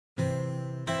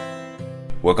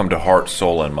Welcome to Heart,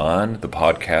 Soul, and Mind, the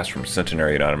podcast from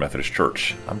Centenary United Methodist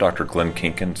Church. I'm Dr. Glenn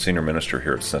Kinkin, Senior Minister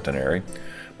here at Centenary.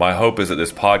 My hope is that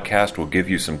this podcast will give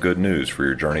you some good news for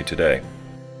your journey today.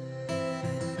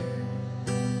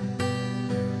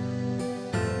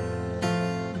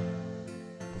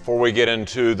 Before we get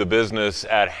into the business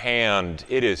at hand,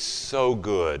 it is so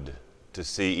good to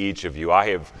see each of you. I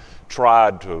have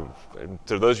tried to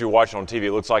those of you watching on TV,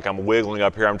 it looks like I'm wiggling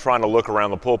up here. I'm trying to look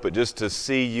around the pulpit just to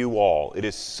see you all. It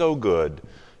is so good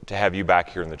to have you back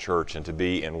here in the church and to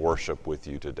be in worship with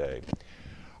you today.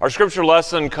 Our scripture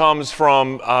lesson comes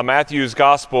from Matthew's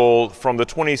Gospel from the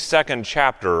 22nd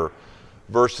chapter,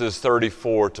 verses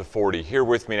 34 to 40. Hear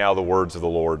with me now the words of the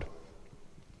Lord.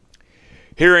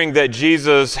 Hearing that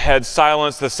Jesus had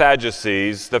silenced the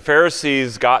Sadducees, the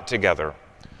Pharisees got together.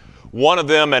 One of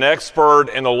them, an expert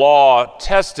in the law,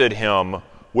 tested him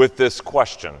with this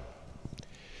question.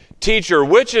 Teacher,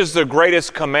 which is the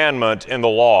greatest commandment in the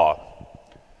law?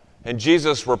 And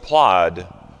Jesus replied,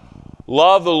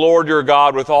 Love the Lord your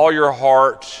God with all your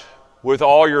heart, with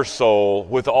all your soul,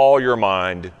 with all your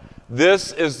mind.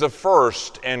 This is the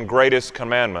first and greatest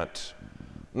commandment.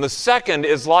 And the second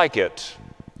is like it.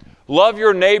 Love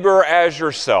your neighbor as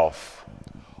yourself.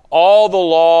 All the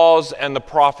laws and the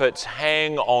prophets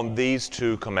hang on these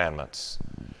two commandments.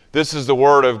 This is the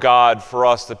word of God for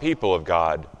us, the people of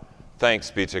God. Thanks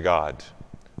be to God.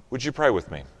 Would you pray with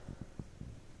me?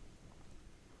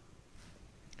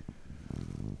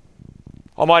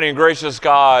 Almighty and gracious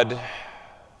God,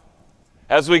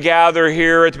 as we gather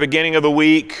here at the beginning of the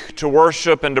week to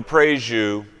worship and to praise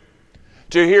you,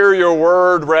 to hear your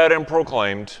word read and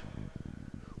proclaimed,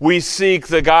 we seek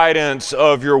the guidance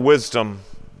of your wisdom.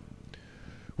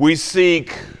 We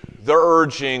seek the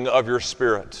urging of your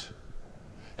Spirit.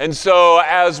 And so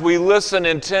as we listen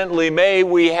intently, may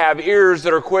we have ears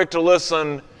that are quick to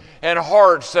listen and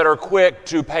hearts that are quick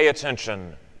to pay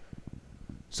attention,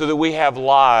 so that we have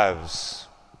lives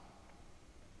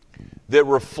that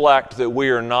reflect that we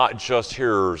are not just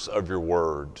hearers of your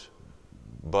word,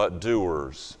 but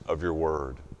doers of your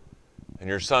word. In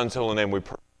your Son's holy name we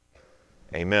pray.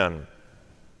 Amen.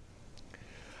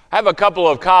 I have a couple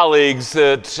of colleagues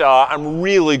that I'm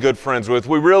really good friends with.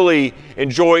 We really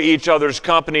enjoy each other's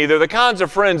company. They're the kinds of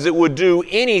friends that would do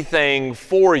anything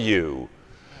for you.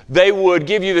 They would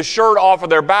give you the shirt off of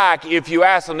their back if you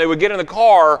asked them. They would get in the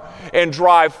car and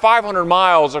drive 500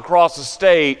 miles across the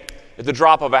state at the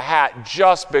drop of a hat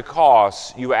just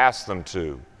because you asked them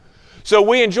to. So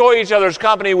we enjoy each other's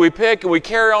company. We pick and we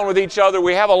carry on with each other.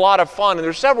 We have a lot of fun. And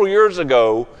there's several years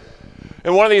ago,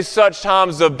 in one of these such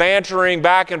times of bantering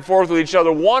back and forth with each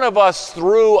other, one of us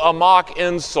threw a mock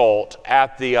insult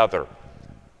at the other.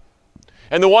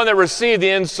 And the one that received the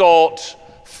insult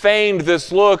feigned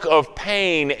this look of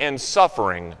pain and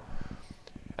suffering.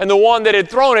 And the one that had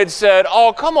thrown it said,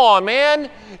 "Oh, come on,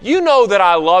 man. You know that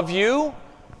I love you."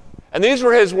 And these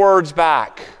were his words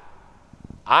back.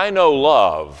 "I know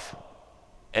love,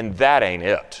 and that ain't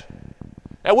it."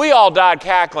 Now, we all died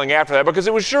cackling after that because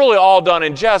it was surely all done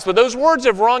in jest, but those words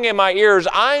have rung in my ears.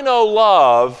 I know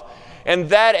love, and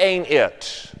that ain't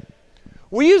it.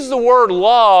 We use the word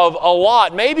love a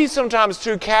lot, maybe sometimes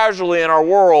too casually in our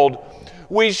world.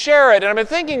 We share it, and I've been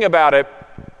thinking about it.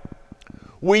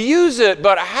 We use it,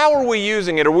 but how are we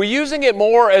using it? Are we using it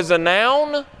more as a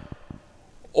noun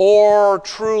or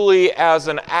truly as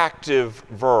an active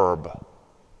verb?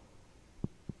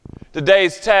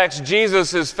 Today's text,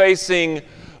 Jesus is facing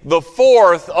the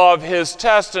fourth of his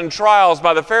tests and trials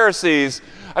by the Pharisees.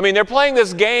 I mean, they're playing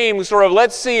this game, sort of,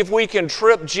 let's see if we can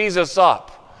trip Jesus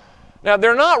up. Now,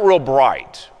 they're not real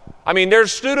bright. I mean, they're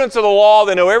students of the law,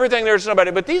 they know everything there is to know about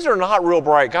it, but these are not real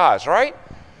bright guys, right?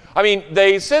 I mean,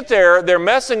 they sit there, they're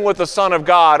messing with the Son of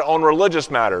God on religious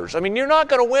matters. I mean, you're not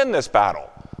going to win this battle.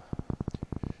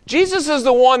 Jesus is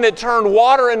the one that turned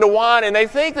water into wine, and they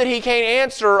think that he can't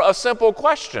answer a simple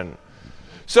question.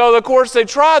 So, of course, they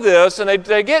try this, and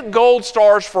they get gold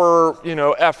stars for,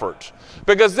 effort.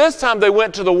 Because this time they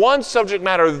went to the one subject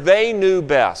matter they knew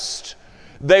best.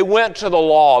 They went to the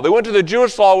law. They went to the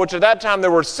Jewish law, which at that time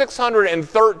there were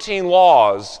 613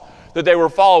 laws that they were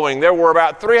following. There were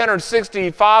about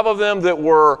 365 of them that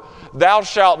were thou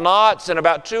shalt nots, and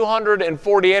about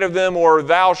 248 of them were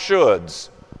thou shoulds.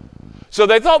 So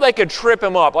they thought they could trip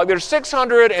him up. Like, there's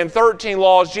 613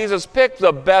 laws. Jesus picked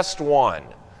the best one.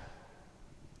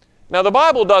 Now, the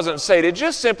Bible doesn't say it. It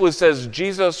just simply says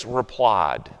Jesus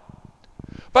replied.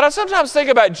 But I sometimes think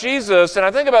about Jesus, and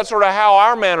I think about sort of how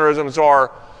our mannerisms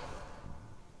are.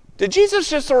 Did Jesus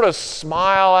just sort of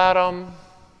smile at them?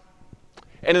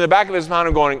 And in the back of his mind,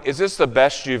 I'm going, is this the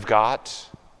best you've got?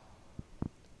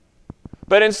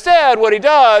 But instead, what he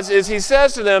does is he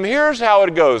says to them, here's how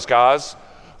it goes, guys.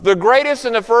 The greatest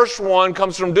and the first one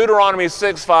comes from Deuteronomy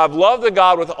 6:5. Love the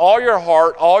God with all your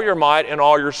heart, all your might, and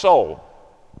all your soul.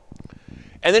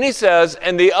 And then he says,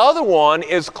 and the other one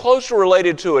is closely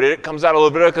related to it. It comes out of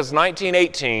Leviticus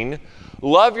 19:18.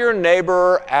 Love your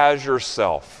neighbor as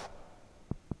yourself.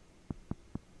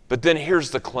 But then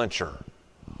here's the clincher.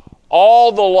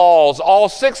 All the laws, all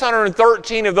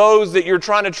 613 of those that you're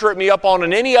trying to trip me up on,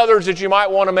 and any others that you might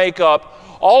want to make up,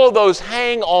 all of those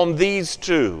hang on these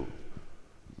two.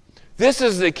 This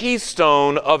is the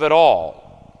keystone of it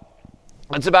all.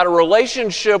 It's about a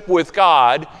relationship with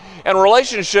God and a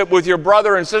relationship with your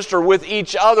brother and sister, with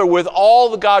each other, with all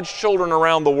the God's children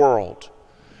around the world.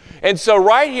 And so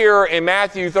right here in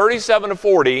Matthew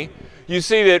 37-40, you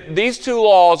see that these two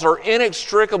laws are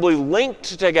inextricably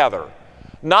linked together.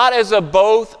 Not as a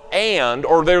both and,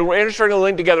 or they're inextricably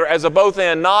linked together as a both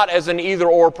and, not as an either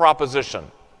or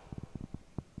proposition.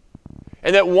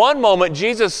 And at one moment,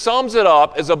 Jesus sums it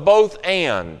up as a both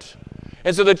and.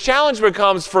 And so the challenge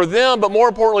becomes for them, but more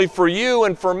importantly for you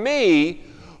and for me,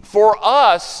 for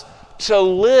us to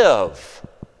live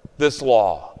this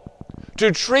law.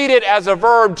 To treat it as a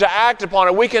verb, to act upon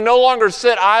it. We can no longer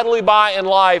sit idly by in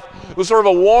life with sort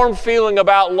of a warm feeling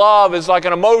about love as like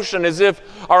an emotion, as if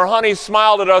our honey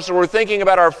smiled at us or we're thinking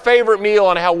about our favorite meal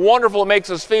and how wonderful it makes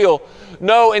us feel.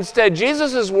 No, instead,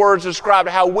 Jesus' words describe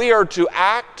how we are to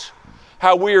act,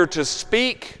 how we are to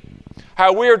speak,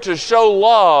 how we are to show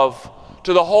love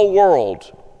to the whole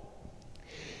world.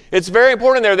 It's very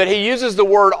important there that he uses the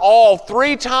word all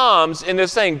 3 times in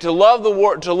this thing, to love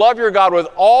your God with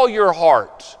all your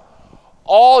heart,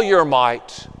 all your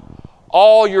might,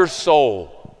 all your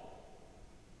soul.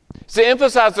 It's to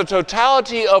emphasize the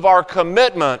totality of our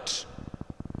commitment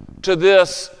to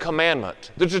this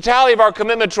commandment. The totality of our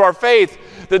commitment to our faith,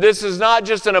 that this is not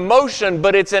just an emotion,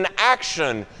 but it's an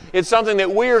action. It's something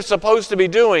that we are supposed to be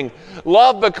doing.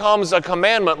 Love becomes a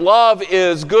commandment. Love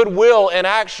is goodwill in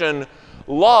action.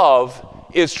 Love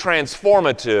is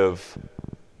transformative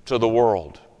to the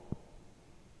world.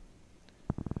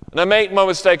 And I make no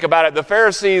mistake about it, the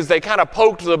Pharisees, they kind of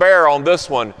poked the bear on this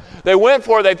one. They went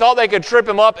for it. They thought they could trip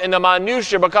him up in the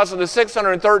minutiae because of the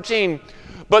 613.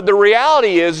 But the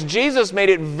reality is, Jesus made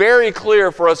it very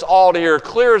clear for us all to hear,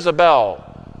 clear as a bell.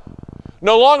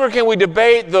 No longer can we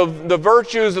debate the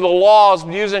virtues of the laws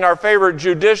using our favorite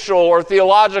judicial or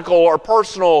theological or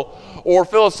personal or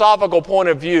philosophical point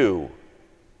of view.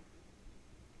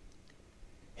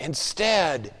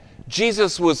 Instead,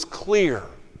 Jesus was clear.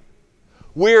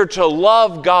 We are to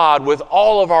love God with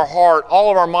all of our heart,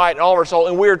 all of our might, and all of our soul,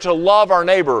 and we are to love our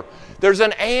neighbor. There's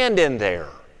an and in there.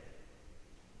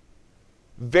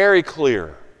 Very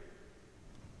clear.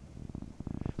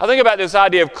 I think about this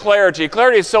idea of clarity.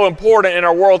 Clarity is so important in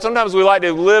our world. Sometimes we like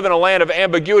to live in a land of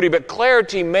ambiguity, but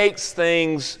clarity makes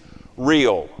things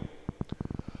real.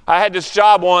 I had this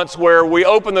job once where we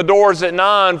opened the doors at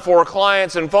 9 for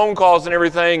clients and phone calls and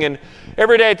everything, and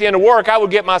every day at the end of work I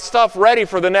would get my stuff ready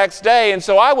for the next day, and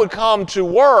so I would come to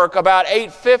work about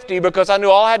 8:50 because I knew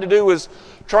all I had to do was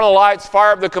turn the lights,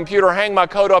 fire up the computer, hang my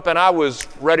coat up, and I was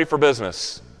ready for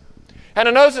business. And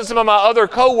I noticed that some of my other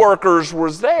coworkers were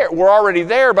already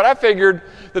there, but I figured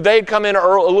that they'd come in a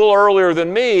little earlier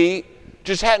than me,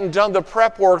 just hadn't done the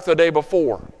prep work the day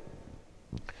before.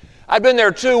 I'd been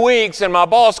there 2 weeks, and my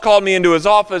boss called me into his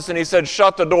office, and he said,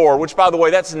 shut the door, which, by the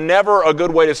way, that's never a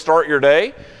good way to start your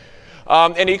day.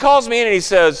 And he calls me in, and he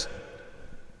says,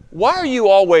 why are you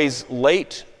always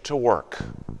late to work?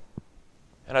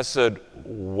 And I said,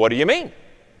 what do you mean?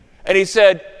 And he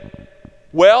said,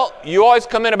 well, you always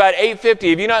come in about 8:50.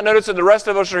 Have you not noticed that the rest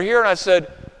of us are here? And I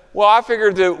said, well, I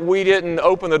figured that we didn't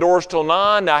open the doors till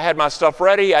 9. I had my stuff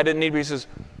ready. I didn't need to be. He says,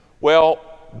 well,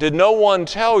 did no one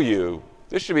tell you?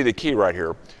 This should be the key right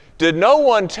here. Did no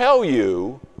one tell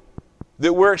you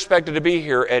that we're expected to be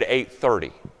here at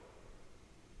 8:30?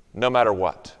 No matter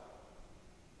what.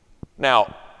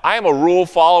 Now, I am a rule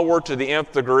follower to the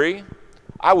nth degree.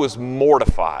 I was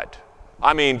mortified.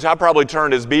 I mean, I probably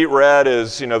turned as beet red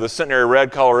as, the centenary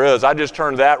red color is. I just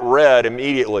turned that red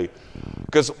immediately.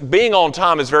 Because being on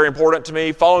time is very important to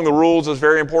me. Following the rules is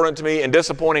very important to me. And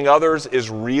disappointing others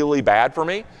is really bad for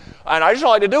me. And I just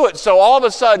don't like to do it. So all of a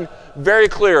sudden, very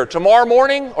clear. Tomorrow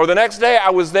morning or the next day,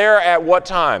 I was there at what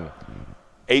time?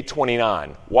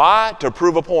 8:29. Why? To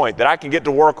prove a point that I can get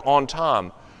to work on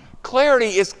time.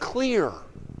 Clarity is clear.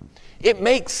 It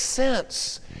makes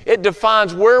sense. It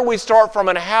defines where we start from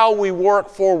and how we work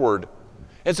forward.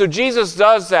 And so Jesus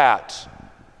does that.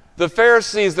 The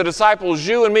Pharisees, the disciples,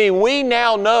 you and me, we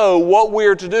now know what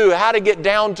we're to do, how to get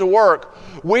down to work.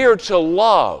 We are to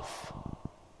love.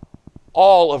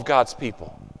 All of God's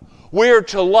people. We are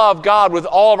to love God with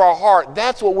all of our heart.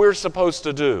 That's what we're supposed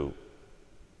to do.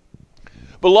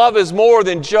 But love is more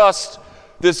than just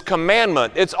this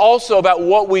commandment. It's also about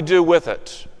what we do with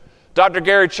it. Dr.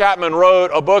 Gary Chapman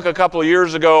wrote a book a couple of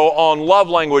years ago on love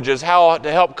languages, how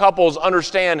to help couples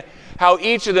understand how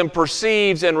each of them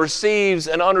perceives and receives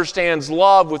and understands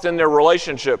love within their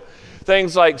relationship.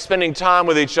 Things like spending time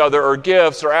with each other or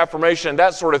gifts or affirmation,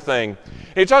 that sort of thing.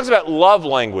 And he talks about love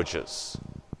languages.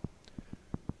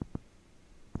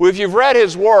 Well, if you've read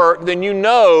his work, then you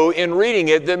know in reading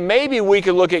it that maybe we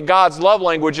could look at God's love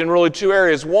language in really two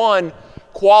areas. One,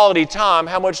 quality time,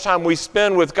 how much time we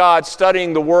spend with God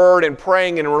studying the Word and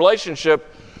praying in a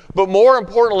relationship. But more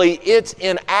importantly, it's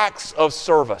in acts of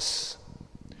service.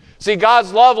 See,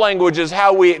 God's love language is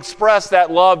how we express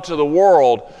that love to the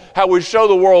world. How we show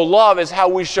the world love is how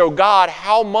we show God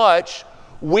how much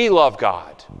we love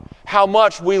God, how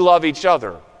much we love each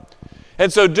other.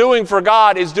 And so doing for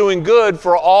God is doing good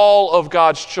for all of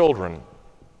God's children.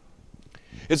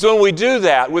 It's when we do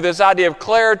that with this idea of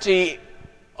clarity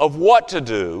of what to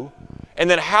do and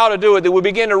then how to do it that we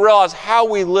begin to realize how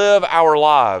we live our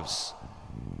lives.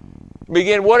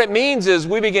 What it means is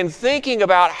we begin thinking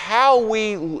about how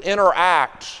we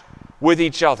interact with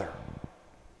each other.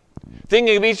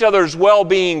 Thinking of each other's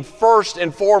well-being first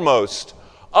and foremost,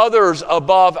 others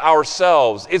above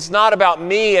ourselves. It's not about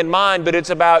me and mine, but it's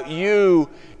about you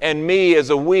and me as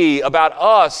a we, about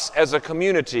us as a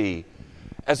community,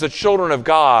 as the children of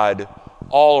God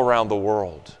all around the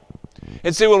world.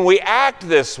 And see, when we act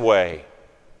this way,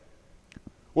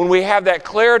 when we have that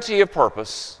clarity of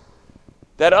purpose,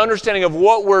 that understanding of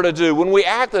what we're to do, when we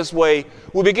act this way,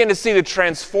 we begin to see the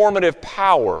transformative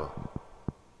power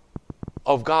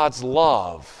of God's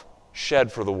love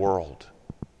shed for the world.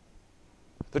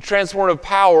 The transformative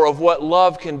power of what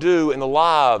love can do in the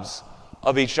lives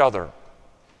of each other.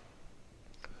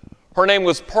 Her name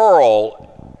was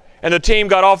Pearl, and the team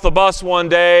got off the bus one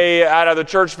day out of the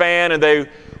church van, and they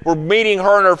were meeting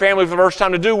her and her family for the first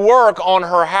time to do work on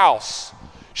her house.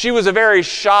 She was a very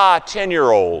shy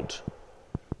 10-year-old,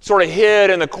 sort of hid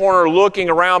in the corner looking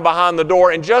around behind the door,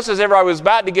 and just as everybody was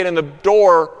about to get in the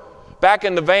door, back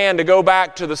in the van to go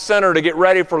back to the center to get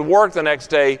ready for work the next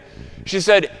day, she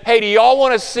said, "Hey, do y'all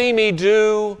want to see me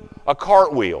do a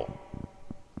cartwheel?"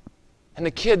 And the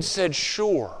kids said,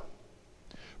 "Sure."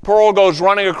 Pearl goes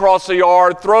running across the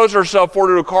yard, throws herself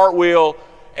forward to a cartwheel,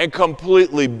 and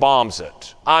completely bombs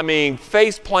it. I mean,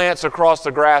 face plants across the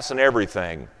grass and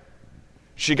everything.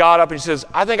 She got up and she says,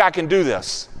 "I think I can do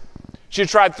this." She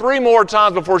tried 3 more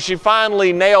times before she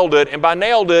finally nailed it, and by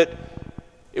nailed it,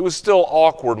 it was still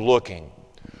awkward looking.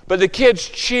 But the kids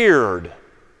cheered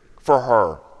for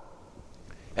her,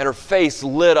 and her face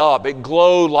lit up. It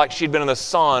glowed like she'd been in the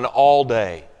sun all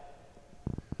day.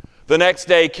 The next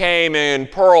day came,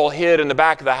 and Pearl hid in the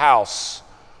back of the house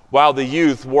while the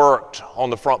youth worked on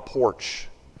the front porch,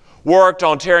 worked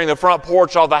on tearing the front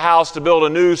porch off the house to build a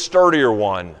new, sturdier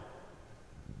one.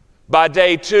 By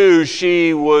day 2,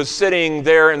 she was sitting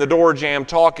there in the door jamb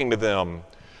talking to them,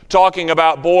 talking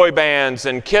about boy bands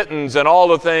and kittens and all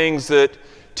the things that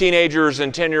teenagers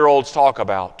and 10-year-olds talk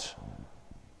about.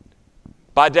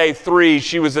 By day 3,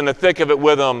 she was in the thick of it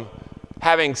with them,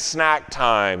 having snack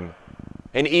time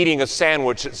and eating a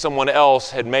sandwich that someone else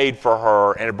had made for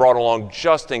her and had brought along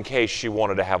just in case she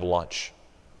wanted to have lunch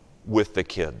with the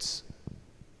kids.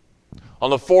 On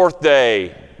the 4th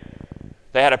day,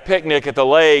 they had a picnic at the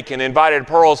lake and invited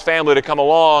Pearl's family to come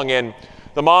along, and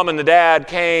the mom and the dad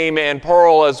came and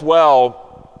Pearl as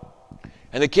well.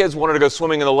 And the kids wanted to go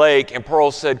swimming in the lake, and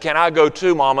Pearl said, "Can I go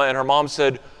too, Mama?" And her mom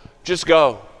said, "Just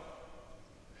go."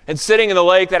 And sitting in the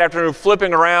lake that afternoon,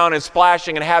 flipping around and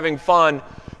splashing and having fun,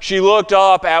 she looked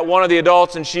up at one of the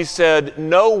adults and she said,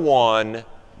 "No one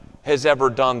has ever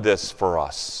done this for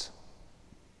us."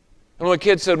 And when the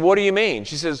kid said, "What do you mean?"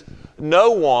 She says,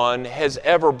 "No one has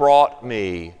ever brought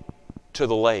me to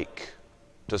the lake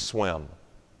to swim."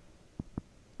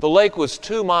 The lake was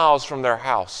 2 miles from their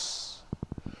house.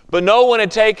 But no one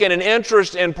had taken an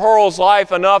interest in Pearl's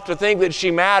life enough to think that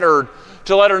she mattered,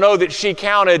 to let her know that she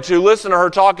counted, to listen to her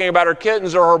talking about her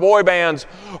kittens or her boy bands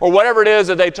or whatever it is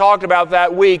that they talked about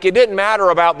that week. It didn't matter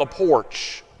about the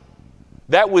porch.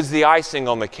 That was the icing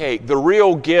on the cake. The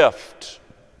real gift,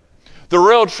 the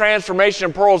real transformation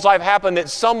in Pearl's life happened that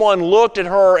someone looked at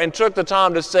her and took the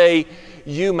time to say,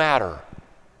 "You matter.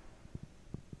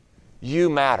 You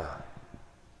matter.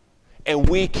 And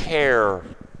we care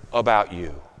about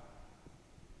you."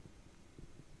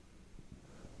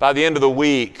 By the end of the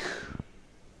week,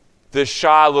 this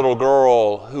shy little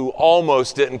girl who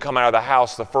almost didn't come out of the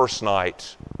house the first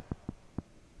night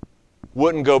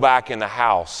wouldn't go back in the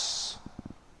house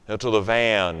until the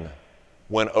van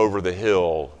went over the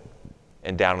hill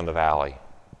and down in the valley.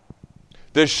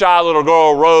 This shy little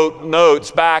girl wrote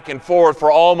notes back and forth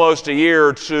for almost a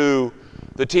year to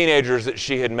the teenagers that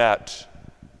she had met.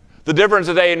 The difference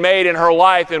that they had made in her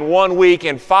life in 1 week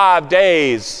and 5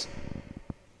 days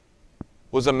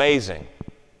was amazing.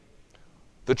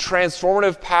 The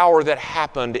transformative power that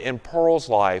happened in Pearl's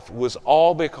life was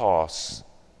all because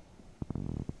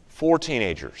 4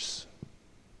 teenagers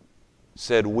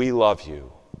said, "We love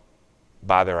you,"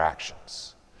 by their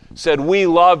actions. Said, "We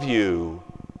love you,"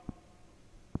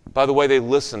 by the way they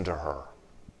listened to her,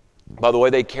 by the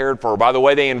way they cared for her, by the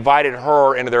way they invited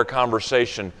her into their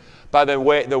conversation, by the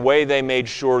way they made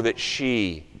sure that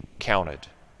she counted.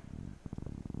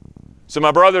 So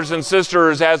my brothers and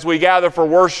sisters, as we gather for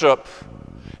worship,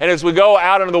 and as we go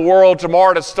out into the world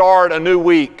tomorrow to start a new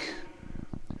week,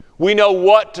 we know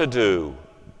what to do.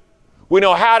 We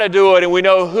know how to do it, and we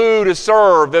know who to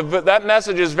serve. That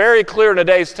message is very clear in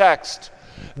today's text.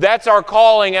 That's our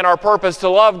calling and our purpose, to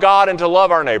love God and to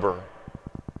love our neighbor.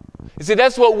 You see,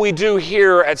 that's what we do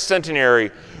here at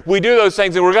Centenary. We do those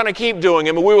things, and we're going to keep doing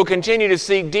them, and we will continue to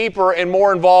seek deeper and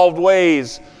more involved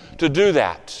ways to do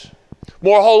that.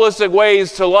 More holistic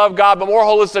ways to love God, but more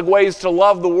holistic ways to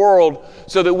love the world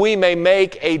so that we may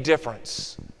make a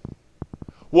difference.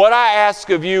 What I ask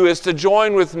of you is to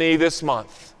join with me this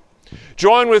month.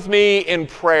 Join with me in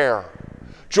prayer.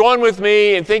 Join with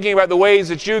me in thinking about the ways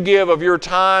that you give of your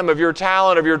time, of your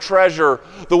talent, of your treasure,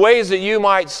 the ways that you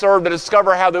might serve, to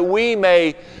discover how that we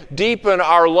may deepen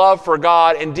our love for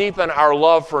God and deepen our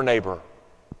love for neighbor.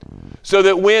 So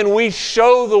that when we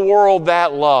show the world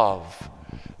that love,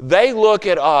 they look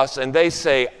at us and they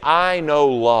say, "I know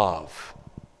love."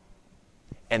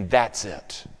 And that's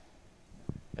it.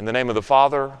 In the name of the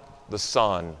Father, the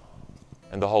Son,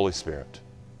 and the Holy Spirit.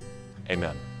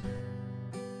 Amen.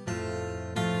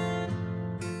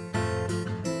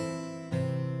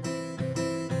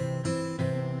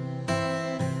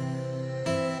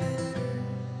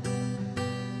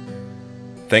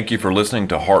 Thank you for listening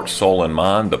to Heart, Soul, and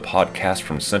Mind, the podcast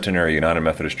from Centenary United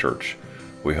Methodist Church.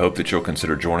 We hope that you'll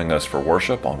consider joining us for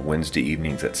worship on Wednesday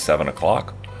evenings at 7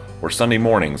 o'clock or Sunday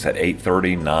mornings at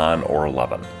 8:30, 9, or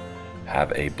 11.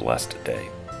 Have a blessed day.